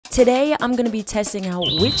Today, I'm gonna be testing out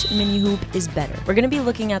which mini hoop is better. We're gonna be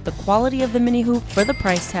looking at the quality of the mini hoop for the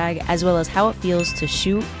price tag, as well as how it feels to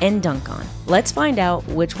shoot and dunk on. Let's find out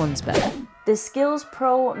which one's better. The Skills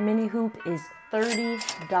Pro mini hoop is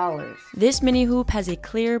 $30. This mini hoop has a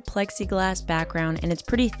clear plexiglass background and it's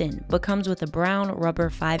pretty thin, but comes with a brown rubber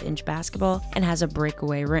 5-inch basketball and has a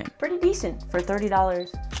breakaway rim. Pretty decent for $30.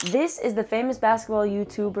 This is the famous basketball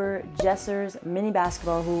YouTuber Jesser's mini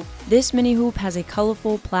basketball hoop. This mini hoop has a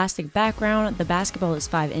colorful plastic background. The basketball is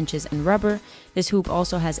 5 inches in rubber. This hoop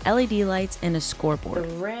also has LED lights and a scoreboard. The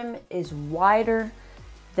rim is wider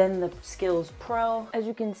than the Skills Pro. As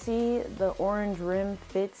you can see, the orange rim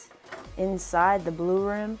fits inside the blue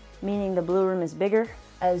rim, meaning the blue rim is bigger.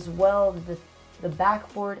 As well, the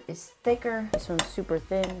backboard is thicker. This one's super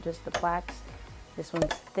thin, just the plaques. This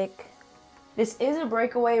one's thick. This is a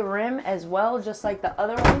breakaway rim as well, just like the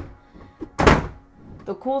other one.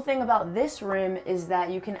 The cool thing about this rim is that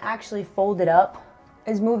you can actually fold it up.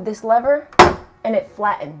 Is move this lever and it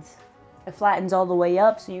flattens. It flattens all the way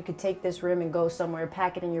up, so you could take this rim and go somewhere,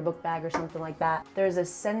 pack it in your book bag or something like that. There's a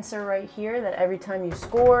sensor right here that every time you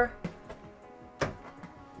score,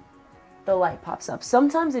 the light pops up.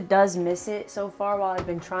 Sometimes it does miss it. So far while I've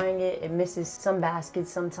been trying it, it misses some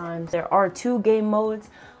baskets sometimes. There are 2 game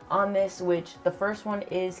modes on this, which the first one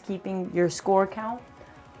is keeping your score count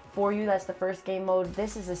for you. That's the first game mode.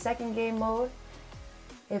 This is the second game mode.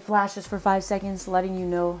 It flashes for 5 seconds, letting you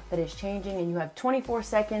know that it's changing, and you have 24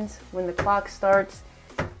 seconds when the clock starts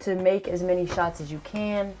to make as many shots as you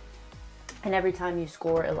can. And every time you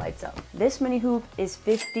score, it lights up. This mini hoop is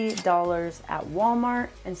 $50 at Walmart.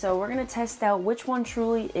 And so we're gonna test out which one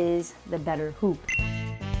truly is the better hoop.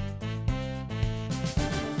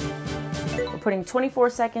 We're putting 24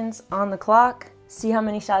 seconds on the clock. See how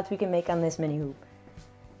many shots we can make on this mini hoop.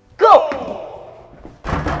 Go!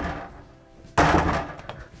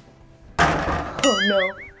 Oh no.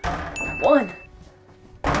 1,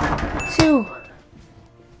 2,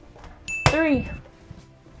 3,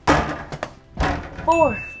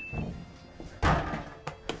 4,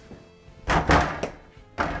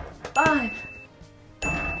 5,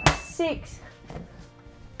 6.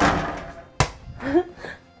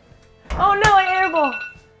 Oh no, I airball.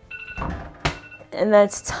 And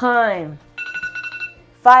that's time.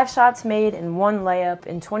 5 shots made and 1 layup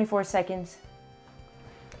in 24 seconds.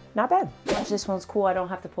 Not bad. This one's cool. I don't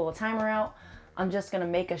have to pull a timer out. I'm just gonna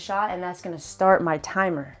make a shot and that's gonna start my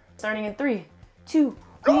timer. Starting in 3, 2,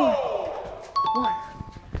 1. 1.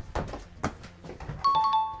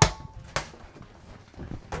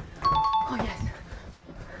 Oh yes.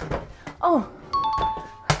 Oh.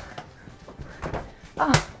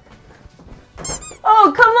 Oh.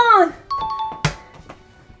 Oh, come on.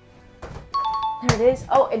 There it is.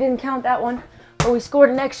 Oh, it didn't count that one, but we scored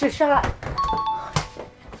an extra shot.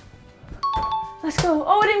 Let's go.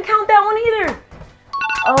 Oh, it didn't count that one either.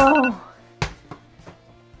 Oh.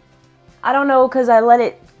 I don't know, because I let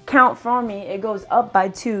it count for me. It goes up by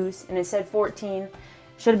 2s, and it said 14.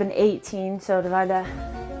 Should have been 18, so divide that.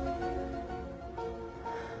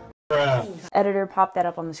 Editor popped that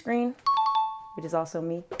up on the screen, which is also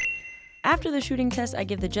me. After the shooting test, I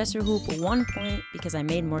give the Jesser hoop 1 point because I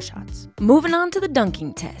made more shots. Moving on to the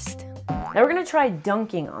dunking test. Now we're gonna try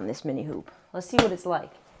dunking on this mini hoop. Let's see what it's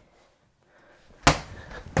like.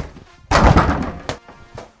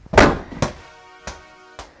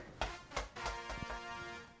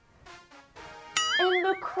 And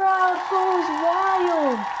the crowd goes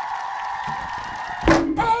wild.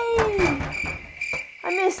 Hey! I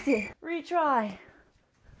missed it. Retry.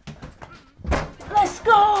 Let's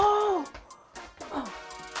go! Oh.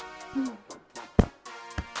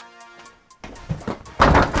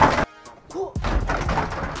 Cool.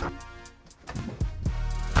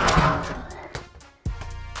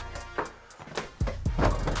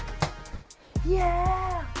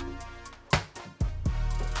 Yeah!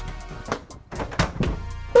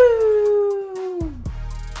 Woo!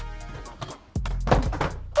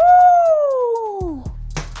 Woo!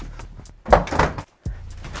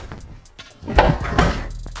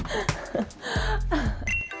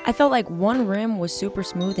 I felt like one rim was super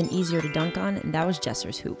smooth and easier to dunk on, and that was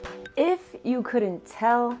Jesser's hoop. If you couldn't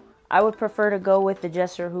tell, I would prefer to go with the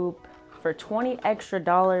Jesser hoop. For $20 extra,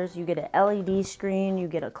 you get an LED screen, you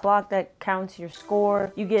get a clock that counts your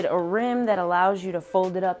score, you get a rim that allows you to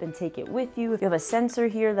fold it up and take it with you. You have a sensor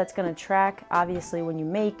here that's gonna track, obviously, when you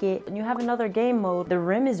make it. And you have another game mode. The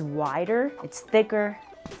rim is wider, it's thicker,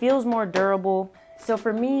 feels more durable. So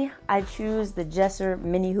for me, I choose the Jesser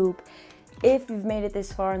mini hoop. If you've made it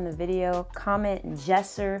this far in the video, comment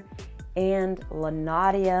Jesser and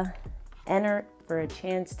Lynadia. Enter for a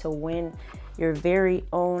chance to win your very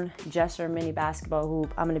own Jesser mini basketball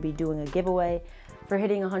hoop. I'm going to be doing a giveaway for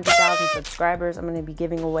hitting 100,000 subscribers. I'm going to be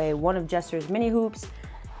giving away one of Jesser's mini hoops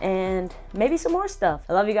and maybe some more stuff.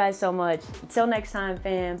 I love you guys so much. Until next time,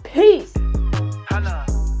 fam. Peace.